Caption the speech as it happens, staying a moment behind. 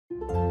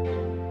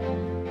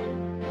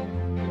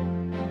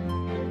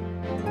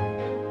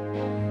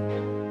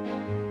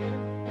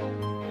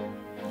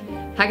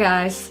Hi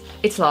guys,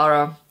 it's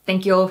Laura.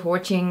 Thank you all for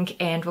watching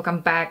and welcome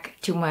back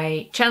to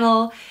my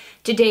channel.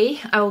 Today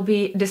I will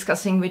be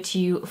discussing with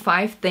you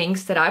 5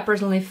 things that I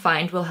personally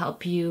find will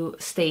help you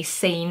stay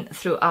sane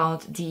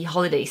throughout the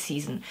holiday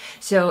season.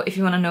 So if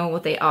you want to know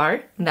what they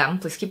are, then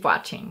please keep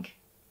watching.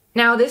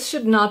 Now, this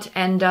should not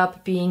end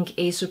up being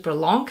a super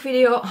long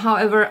video,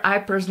 however, I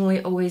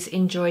personally always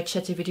enjoy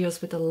chatty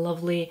videos with a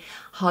lovely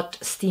hot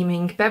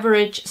steaming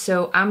beverage,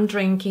 so I'm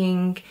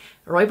drinking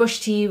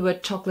rooibos tea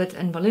with chocolate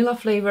and vanilla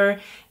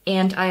flavor,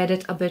 and I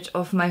added a bit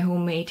of my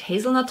homemade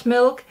hazelnut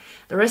milk.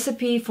 The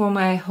recipe for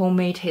my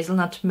homemade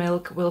hazelnut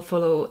milk will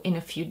follow in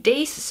a few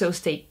days, so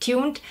stay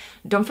tuned.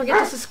 Don't forget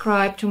to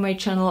subscribe to my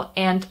channel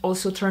and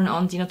also turn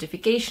on the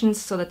notifications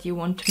so that you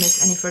won't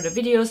miss any further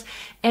videos.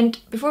 And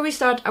before we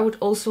start, I would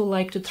also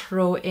like to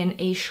throw in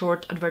a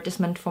short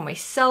advertisement for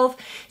myself.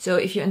 So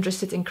if you're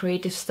interested in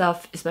creative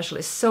stuff,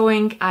 especially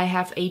sewing, I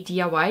have a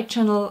DIY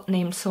channel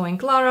named Sewing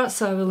Clara,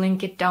 so I will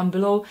link it down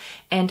below.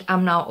 And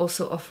I'm now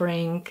also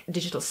offering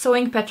digital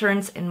sewing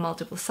patterns in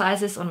multiple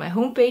sizes on my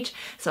homepage,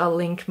 so I'll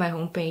link my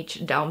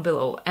homepage down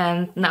below.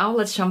 And now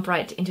let's jump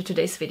right into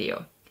today's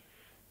video.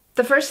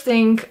 The first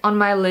thing on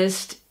my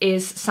list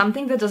is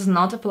something that does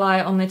not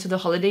apply only to the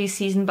holiday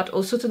season but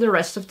also to the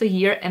rest of the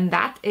year, and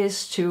that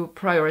is to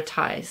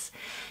prioritize.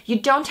 You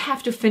don't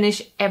have to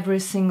finish every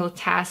single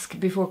task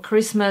before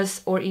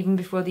Christmas or even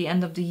before the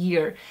end of the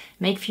year.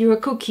 Make fewer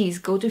cookies,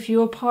 go to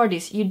fewer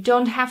parties. You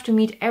don't have to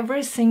meet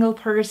every single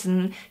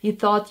person you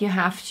thought you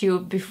have to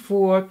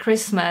before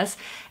Christmas.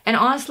 And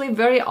honestly,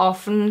 very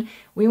often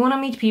we want to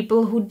meet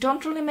people who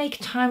don't really make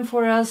time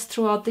for us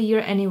throughout the year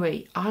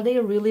anyway. Are they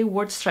really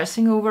worth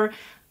stressing over?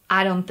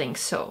 I don't think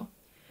so.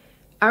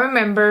 I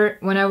remember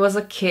when I was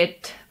a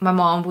kid, my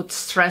mom would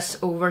stress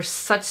over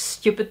such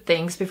stupid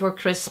things before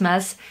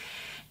Christmas.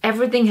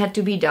 Everything had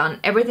to be done,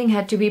 everything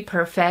had to be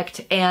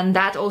perfect, and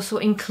that also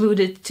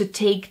included to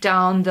take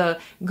down the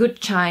good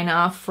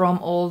china from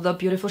all the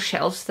beautiful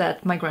shelves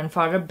that my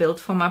grandfather built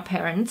for my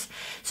parents.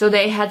 So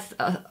they had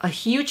a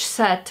huge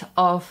set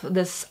of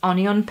this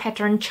onion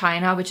pattern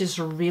china, which is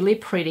really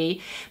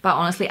pretty, but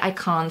honestly I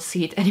can't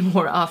see it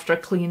anymore after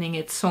cleaning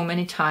it so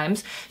many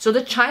times. So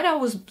the china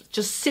was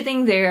just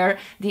sitting there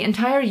the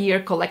entire year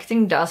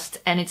collecting dust,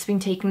 and it's been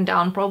taken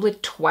down probably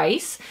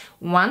twice.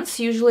 Once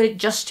usually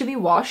just to be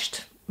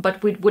washed,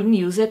 but we wouldn't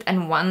use it,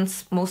 and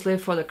once mostly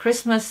for the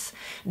Christmas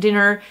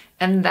dinner,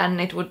 and then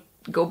it would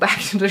go back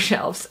to the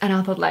shelves. And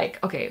I thought,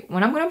 like, okay,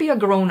 when I'm gonna be a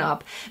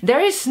grown-up, there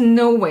is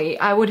no way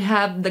I would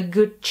have the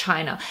good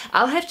china.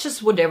 I'll have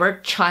just whatever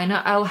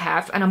china I'll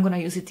have, and I'm gonna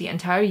use it the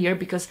entire year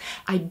because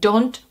I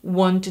don't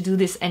want to do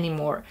this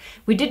anymore.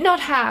 We did not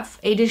have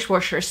a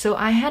dishwasher, so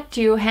I had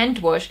to hand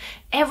wash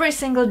every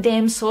single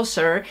damn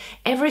saucer,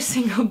 every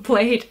single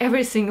plate,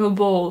 every single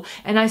bowl,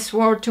 and I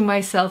swore to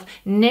myself,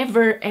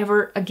 never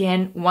ever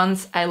again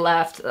once I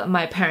left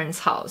my parents'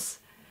 house.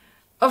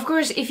 Of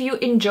course, if you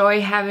enjoy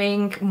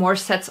having more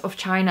sets of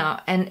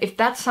china, and if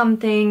that's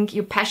something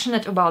you're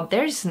passionate about,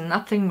 there's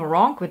nothing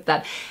wrong with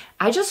that.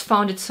 I just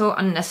found it so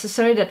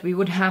unnecessary that we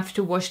would have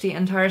to wash the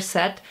entire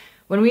set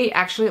when we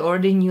actually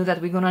already knew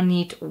that we're gonna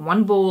need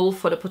one bowl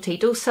for the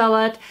potato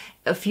salad,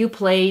 a few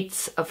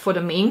plates for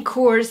the main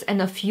course,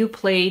 and a few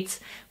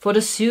plates for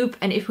the soup.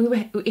 And if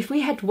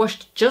we had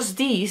washed just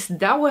these,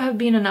 that would have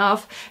been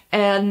enough,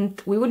 and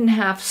we wouldn't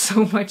have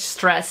so much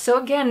stress. So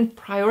again,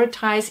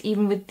 prioritize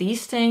even with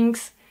these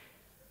things.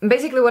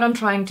 Basically what I'm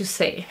trying to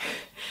say,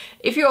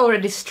 if you're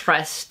already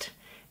stressed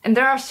and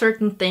there are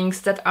certain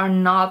things that are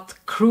not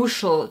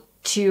crucial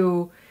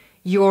to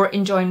your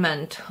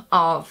enjoyment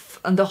of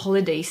the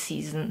holiday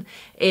season,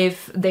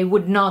 if they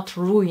would not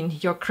ruin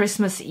your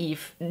Christmas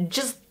Eve,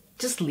 just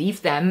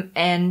leave them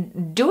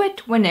and do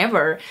it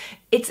whenever.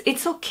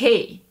 It's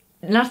okay.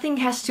 Nothing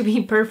has to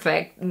be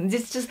perfect.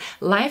 It's just,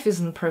 life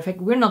isn't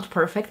perfect. We're not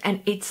perfect,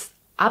 and it's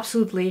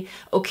absolutely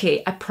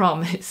okay, I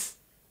promise.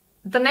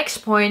 The next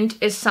point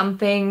is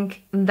something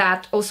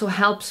that also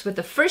helps with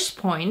the first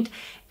point,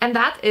 and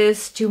that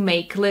is to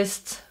make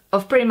lists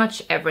of pretty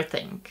much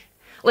everything.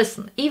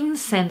 Listen, even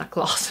Santa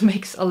Claus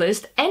makes a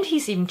list, and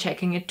he's even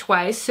checking it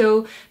twice,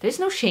 so there's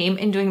no shame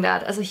in doing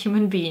that as a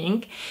human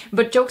being.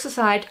 But jokes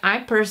aside, I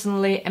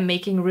personally am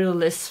making real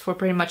lists for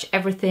pretty much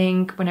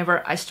everything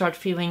whenever I start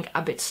feeling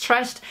a bit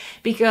stressed,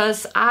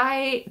 because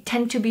I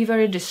tend to be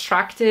very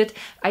distracted.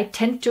 I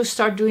tend to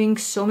start doing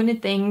so many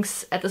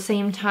things at the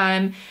same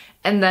time,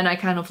 and then I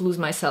kind of lose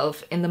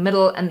myself in the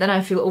middle, and then I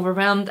feel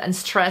overwhelmed and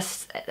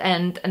stressed,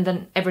 and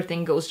then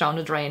everything goes down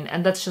the drain,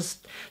 and that's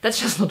just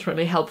not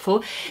really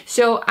helpful.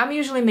 So I'm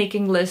usually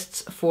making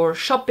lists for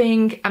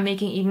shopping. I'm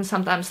making even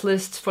sometimes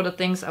lists for the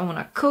things I want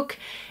to cook,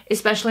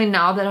 especially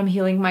now that I'm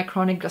healing my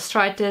chronic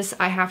gastritis.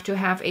 I have to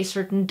have a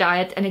certain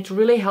diet, and it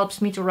really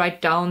helps me to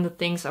write down the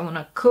things I want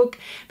to cook,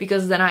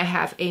 because then I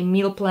have a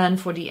meal plan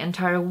for the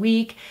entire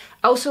week.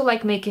 I also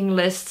like making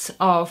lists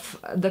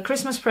of the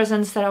Christmas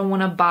presents that I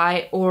want to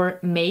buy or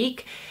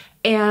make,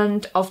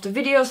 and of the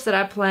videos that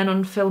I plan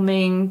on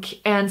filming,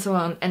 and so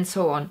on and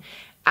so on.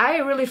 I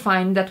really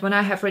find that when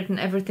I have written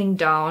everything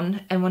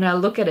down and when I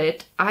look at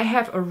it, I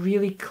have a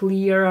really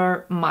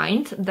clearer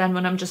mind than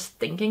when I'm just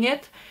thinking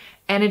it.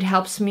 And it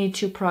helps me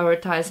to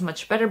prioritize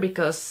much better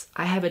because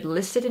I have it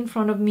listed in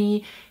front of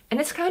me and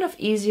it's kind of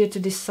easier to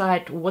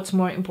decide what's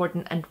more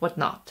important and what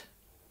not.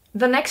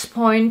 The next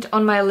point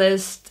on my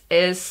list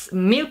is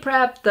meal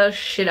prep the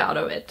shit out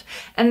of it.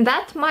 And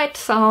that might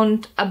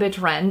sound a bit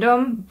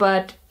random,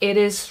 but it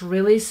is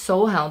really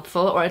so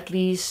helpful, or at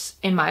least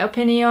in my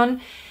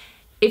opinion.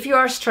 If you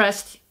are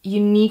stressed, you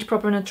need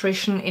proper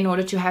nutrition in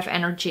order to have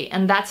energy,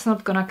 and that's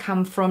not gonna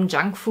come from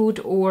junk food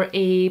or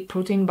a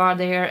protein bar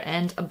there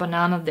and a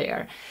banana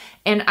there.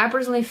 And I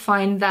personally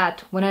find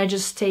that when I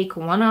just take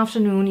one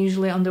afternoon,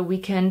 usually on the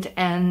weekend,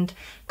 and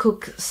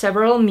cook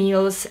several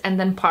meals and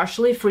then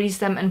partially freeze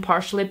them and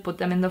partially put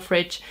them in the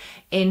fridge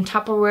in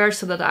Tupperware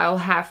so that I'll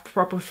have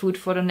proper food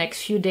for the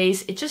next few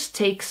days, it just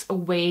takes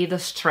away the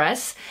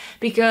stress.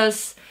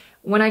 Because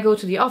when I go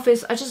to the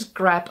office, I just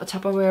grab a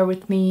Tupperware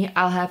with me,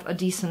 I'll have a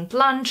decent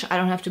lunch, I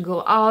don't have to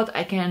go out,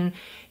 I can,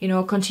 you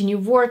know, continue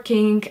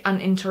working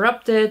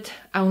uninterrupted,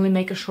 I only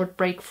make a short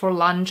break for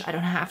lunch, I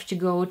don't have to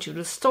go to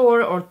the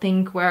store or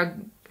think where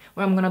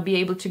I'm gonna be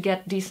able to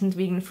get decent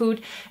vegan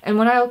food. And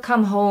when I'll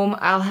come home,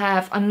 I'll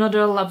have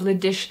another lovely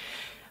dish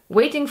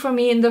waiting for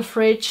me in the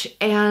fridge,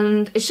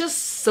 and it's just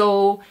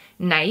so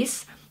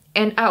nice.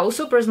 And I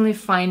also personally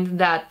find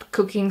that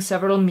cooking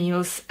several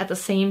meals at the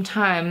same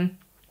time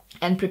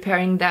and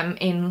preparing them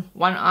in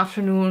one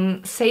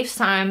afternoon saves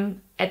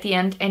time at the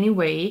end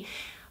anyway.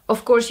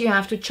 Of course, you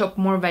have to chop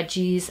more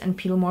veggies and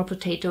peel more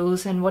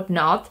potatoes and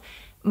whatnot.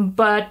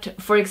 But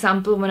for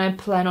example, when I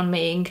plan on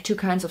making 2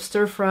 kinds of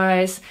stir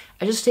fries,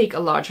 I just take a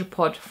larger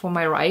pot for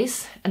my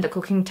rice and the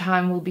cooking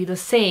time will be the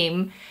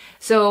same.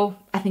 So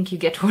I think you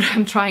get what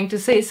I'm trying to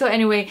say. So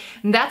anyway,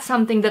 that's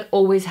something that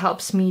always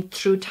helps me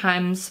through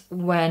times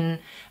when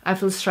I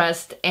feel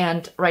stressed,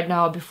 and right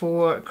now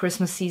before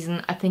Christmas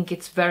season, I think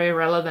it's very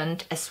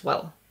relevant as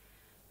well.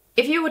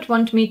 If you would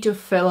want me to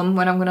film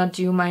when I'm gonna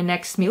do my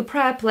next meal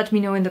prep, let me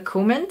know in the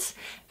comments.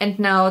 And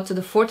now to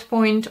the 4th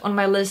point on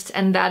my list,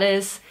 and that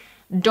is,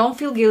 don't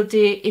feel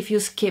guilty if you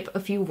skip a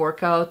few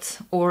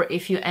workouts or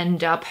if you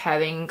end up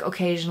having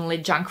occasionally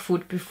junk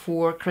food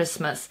before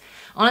Christmas.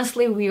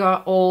 Honestly, we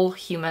are all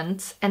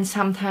humans and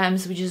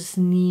sometimes we just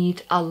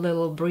need a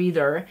little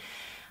breather.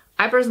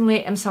 I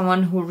personally am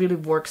someone who really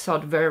works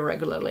out very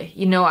regularly.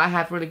 You know, I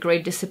have really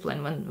great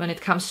discipline when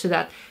it comes to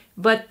that.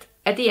 But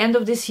at the end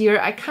of this year,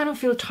 I kind of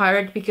feel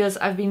tired because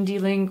I've been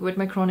dealing with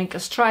my chronic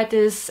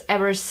gastritis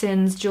ever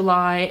since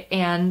July,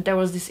 and there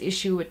was this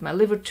issue with my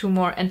liver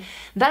tumor, and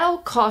that all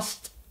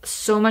cost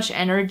so much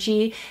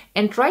energy.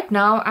 And right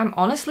now I'm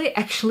honestly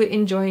actually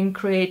enjoying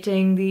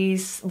creating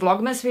these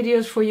Vlogmas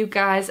videos for you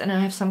guys, and I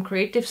have some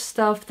creative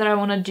stuff that I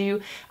want to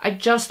do. I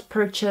just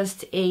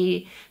purchased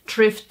a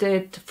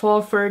thrifted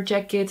fall fur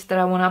jacket that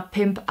I want to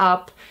pimp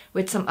up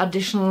with some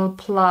additional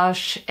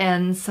plush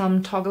and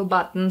some toggle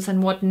buttons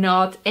and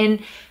whatnot. And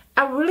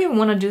I really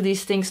want to do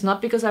these things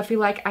not because I feel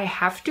like I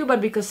have to,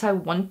 but because I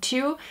want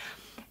to.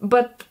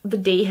 But the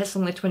day has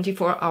only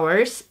 24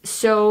 hours,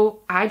 so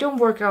I don't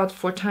work out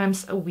 4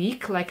 times a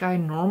week like I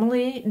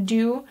normally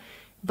do,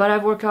 but I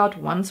work out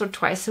once or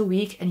twice a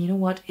week, and you know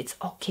what? It's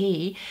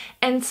okay.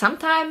 And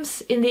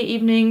sometimes in the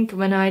evening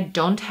when I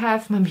don't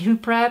have my meal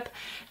prep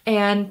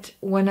and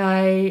when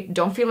I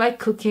don't feel like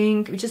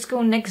cooking, we just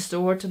go next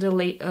door to the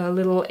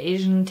little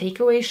Asian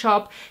takeaway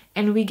shop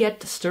and we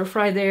get stir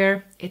fry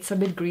there. It's a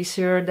bit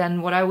greasier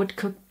than what I would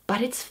cook,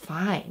 but it's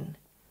fine.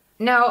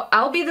 Now,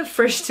 I'll be the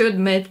first to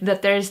admit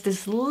that there's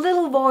this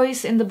little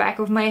voice in the back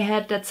of my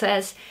head that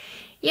says,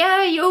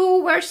 yeah,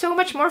 you were so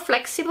much more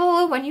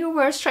flexible when you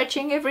were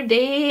stretching every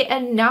day,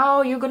 and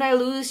now you're gonna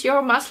lose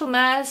your muscle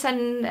mass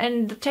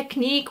and the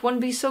technique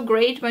won't be so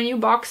great when you're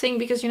boxing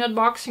because you're not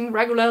boxing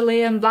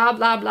regularly and blah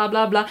blah blah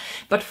blah blah.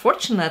 But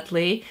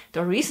fortunately,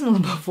 the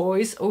reasonable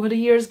voice over the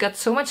years got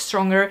so much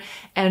stronger,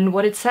 and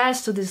what it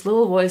says to this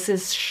little voice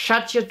is,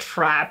 shut your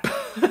trap.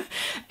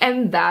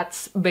 And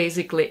that's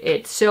basically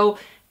it. So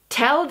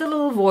tell the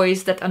little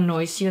voice that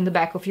annoys you in the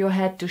back of your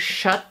head to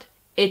shut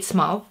its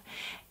mouth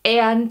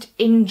and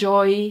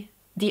enjoy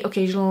the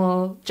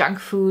occasional junk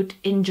food,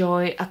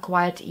 enjoy a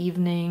quiet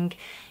evening.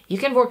 You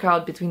can work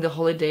out between the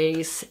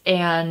holidays,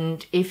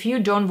 and if you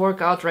don't work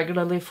out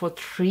regularly for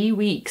 3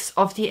 weeks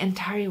of the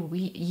entire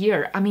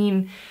year, I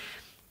mean,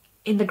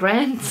 in the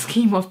grand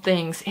scheme of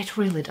things, it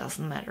really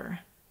doesn't matter.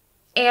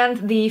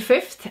 And the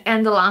 5th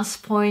and the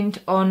last point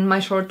on my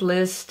short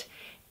list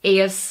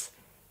is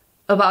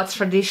about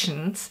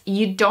traditions.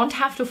 You don't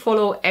have to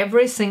follow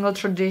every single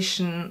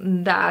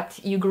tradition that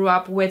you grew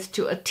up with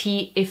to a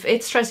T if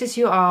it stresses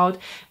you out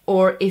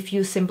or if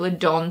you simply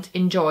don't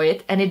enjoy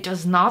it, and it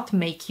does not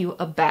make you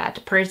a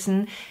bad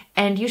person.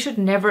 And you should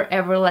never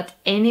ever let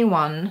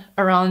anyone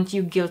around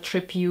you guilt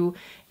trip you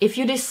if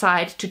you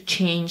decide to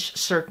change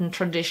certain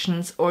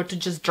traditions or to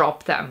just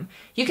drop them.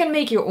 You can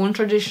make your own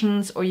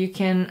traditions, or you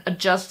can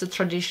adjust the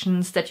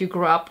traditions that you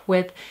grew up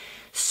with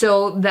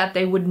so that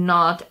they would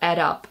not add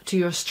up to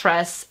your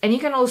stress. And you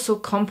can also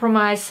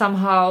compromise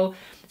somehow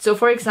So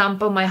for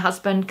example, my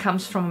husband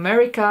comes from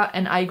America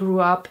and I grew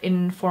up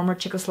in former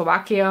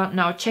Czechoslovakia,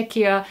 now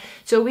Czechia.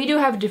 So we do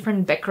have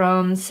different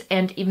backgrounds,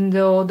 and even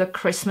though the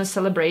Christmas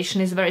celebration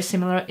is very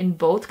similar in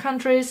both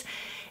countries,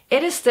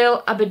 it is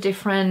still a bit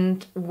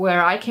different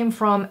where I came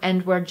from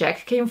and where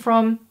Jack came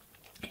from.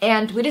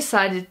 And we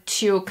decided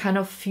to kind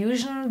of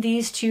fusion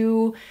these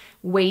two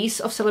ways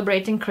of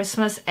celebrating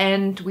Christmas,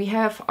 and we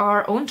have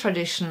our own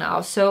tradition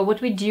now. So what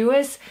we do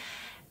is,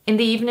 in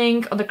the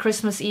evening on the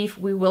Christmas Eve,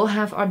 we will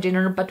have our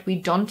dinner, but we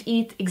don't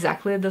eat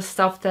exactly the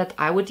stuff that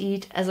I would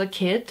eat as a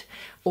kid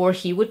or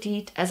he would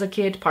eat as a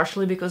kid,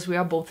 partially because we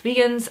are both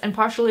vegans and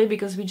partially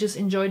because we just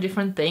enjoy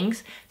different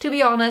things. To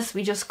be honest,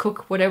 we just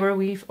cook whatever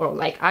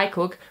I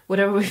cook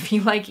whatever we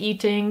feel like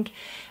eating,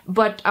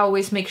 but I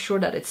always make sure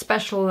that it's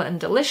special and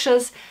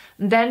delicious.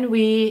 Then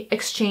we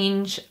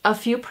exchange a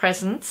few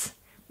presents.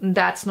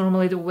 That's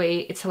normally the way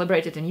it's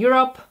celebrated in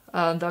Europe.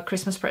 The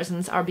Christmas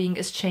presents are being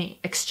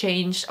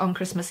exchanged on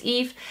Christmas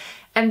Eve.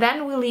 And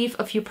then we leave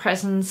a few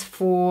presents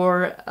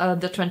for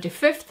the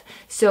 25th.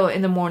 So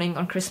in the morning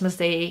on Christmas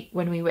Day,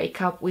 when we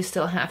wake up, we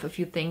still have a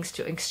few things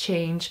to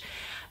exchange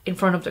in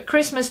front of the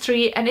Christmas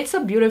tree. And it's a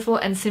beautiful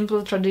and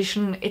simple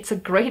tradition. It's a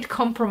great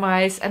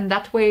compromise. And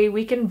that way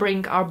we can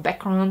bring our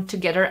background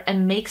together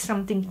and make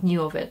something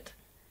new of it.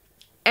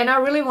 And I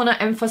really want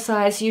to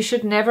emphasize, you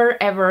should never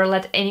ever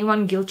let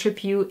anyone guilt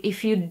trip you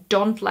if you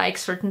don't like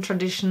certain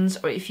traditions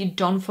or if you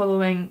don't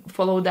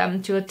follow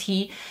them to a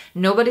T.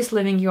 Nobody's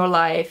living your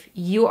life.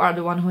 You are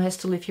the one who has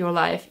to live your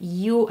life.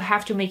 You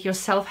have to make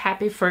yourself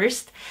happy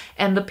first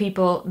and the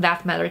people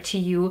that matter to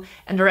you.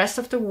 And the rest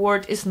of the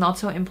world is not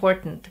so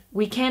important.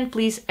 We can't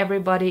please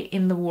everybody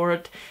in the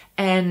world,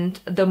 and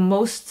the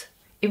most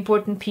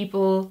important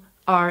people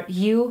are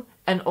you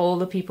and all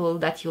the people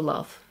that you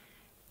love.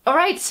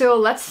 Alright, so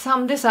let's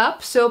sum this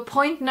up. So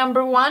point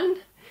number 1,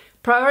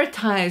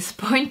 prioritize.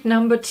 Point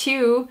number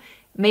 2,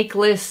 make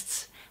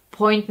lists.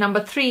 Point number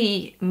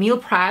 3, meal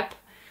prep.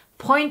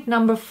 Point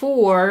number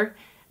 4,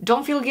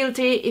 don't feel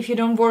guilty if you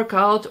don't work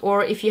out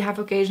or if you have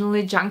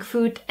occasionally junk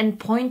food. And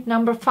point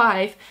number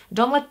 5,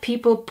 don't let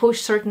people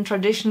push certain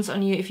traditions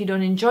on you if you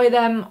don't enjoy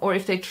them or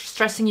if they're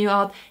stressing you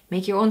out.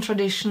 Make your own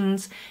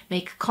traditions,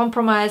 make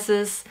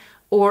compromises,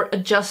 or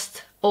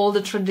adjust all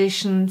the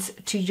traditions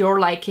to your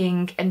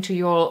liking and to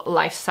your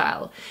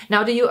lifestyle.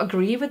 Now, do you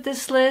agree with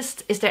this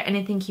list? Is there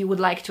anything you would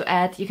like to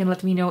add? You can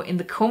let me know in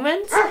the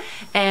comments.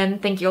 And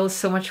thank you all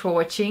so much for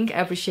watching. I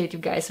appreciate you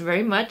guys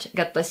very much.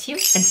 God bless you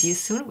and see you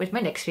soon with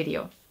my next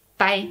video.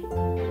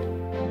 Bye!